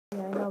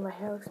my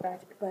hair looks bad,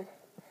 but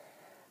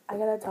I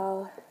got a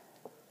doll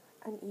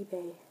on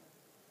eBay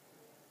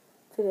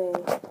today.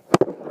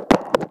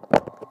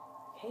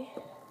 Okay,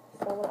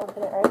 so I'm gonna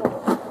open it right now.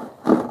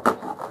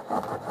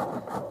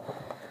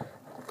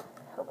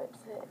 Hope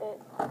it's it.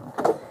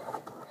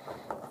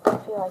 I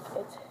feel like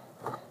it.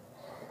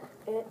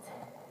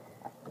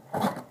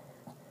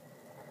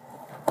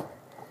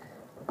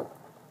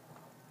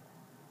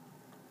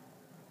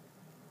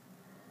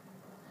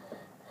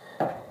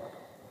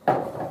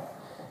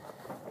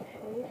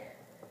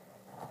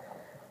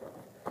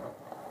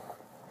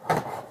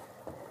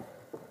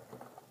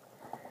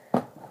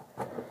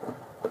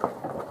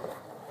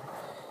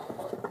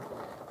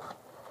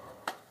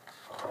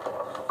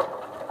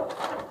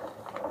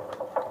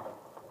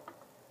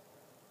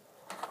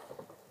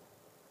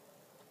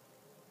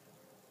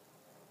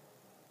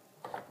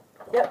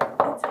 Yep,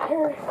 it's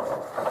her.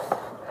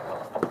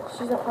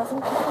 She's a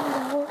pleasant company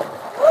doll.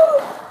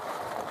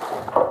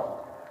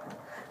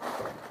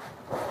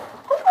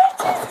 Oh my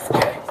Jesus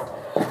Christ!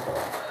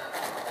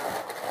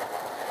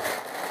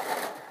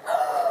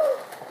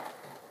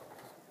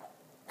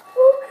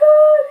 Oh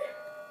God!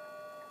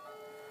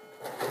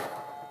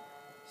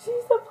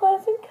 She's a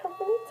pleasant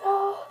company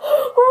doll.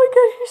 Oh my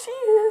God, here she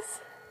is.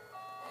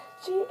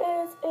 She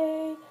is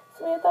a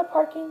Samantha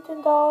Parkington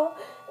doll,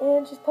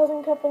 and she's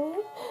pleasant company.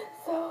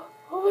 So,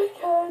 oh my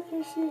God,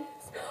 here she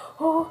is.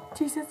 Oh,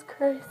 Jesus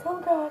Christ. Oh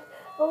God.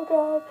 Oh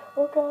God.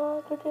 Oh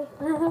God. Look at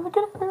her. Look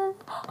at her.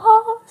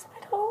 Oh, it's my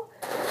doll.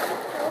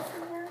 What else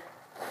in here?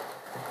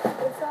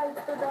 Besides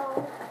the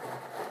doll.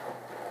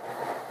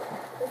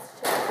 Let's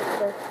check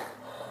her.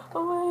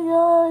 Oh my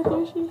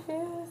God. Here she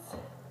is.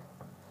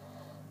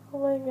 Oh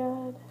my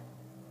God.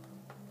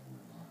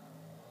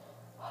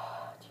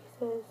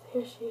 Jesus.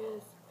 Here she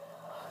is.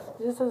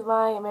 This is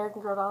my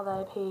American Girl doll that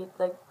I paid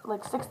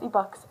like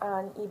 $60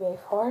 on eBay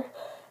for,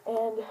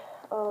 and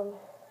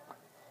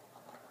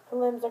her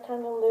limbs are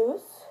kind of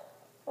loose.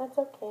 That's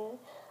okay.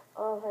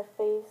 Her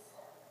face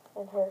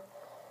and her,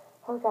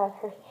 oh God,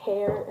 her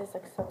hair is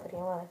like so pretty. I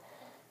want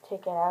to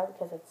take it out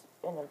because it's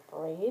in a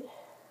braid.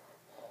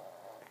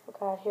 Oh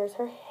God, here's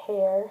her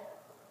hair.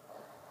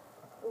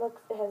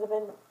 Looks, it hasn't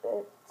been.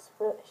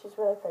 She's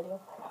really pretty.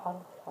 Oh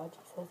my God,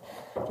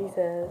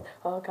 Jesus,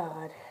 oh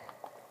God.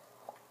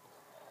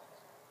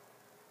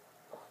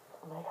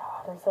 Oh my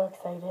God, I'm so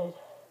excited.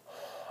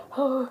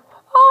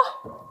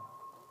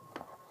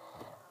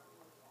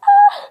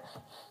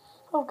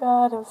 Oh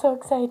God, I'm so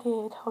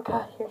excited. Oh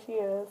God, here she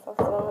is. I'm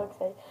so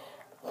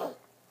excited.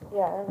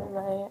 Yeah, and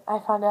then I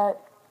found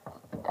out,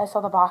 I saw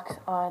the box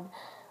on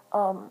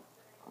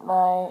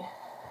my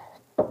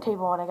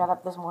table when I got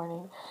up this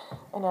morning.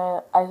 And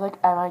I'm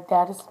like,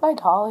 Dad, this is my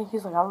doll. And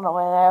he's like, I don't know.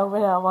 When I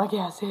open it, I'm like,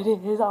 yes, it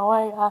is. Oh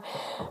my God.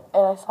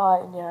 And I saw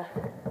it, and yeah.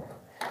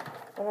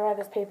 When I read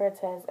this paper, it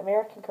says,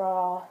 American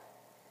Girl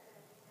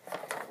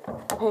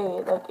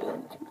paid like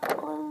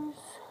 $82.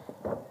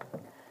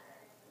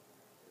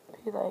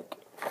 Paid like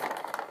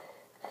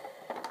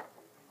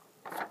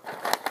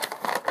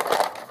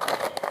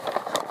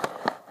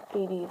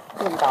 $83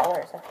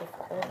 I paid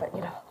for her, but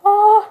you know.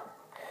 Oh,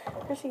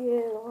 here she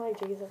is. Oh my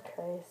Jesus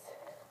Christ.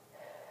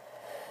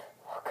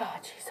 Oh God,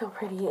 she's so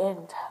pretty.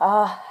 And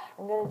I'm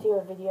gonna do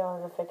a video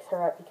to fix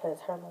her up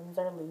because her limbs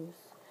are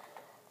loose.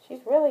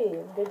 She's really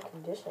in good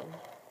condition.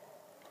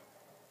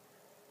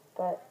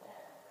 But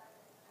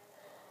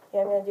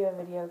yeah, I'm gonna do a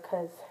video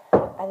because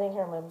I think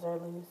her limbs are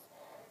loose.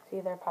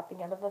 See, they're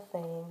popping out of the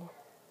thing.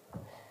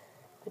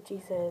 But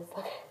Jesus,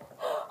 look.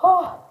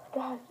 Oh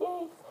God,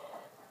 yay!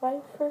 My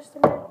first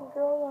American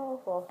Girl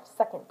doll. Well,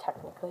 second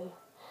technically.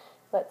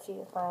 But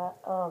she's my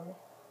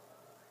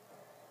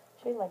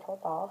she's my toy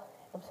doll.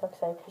 I'm so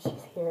excited because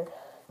she's here,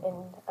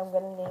 and I'm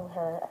gonna name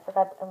her. I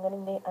forgot. I'm gonna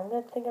name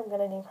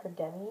her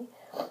Demi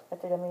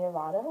after Demi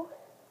Lovato.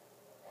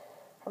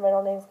 Her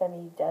middle name's gonna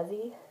be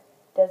Desiree.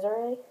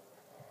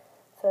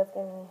 So it's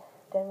gonna be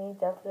Demi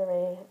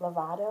Desiree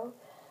Lovato.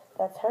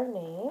 That's her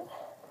name.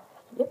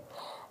 Yep.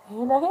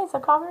 And okay, so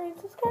comment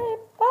and subscribe.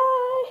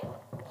 Bye.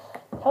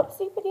 Help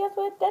see videos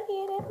with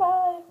Demi in it.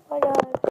 Bye. Bye.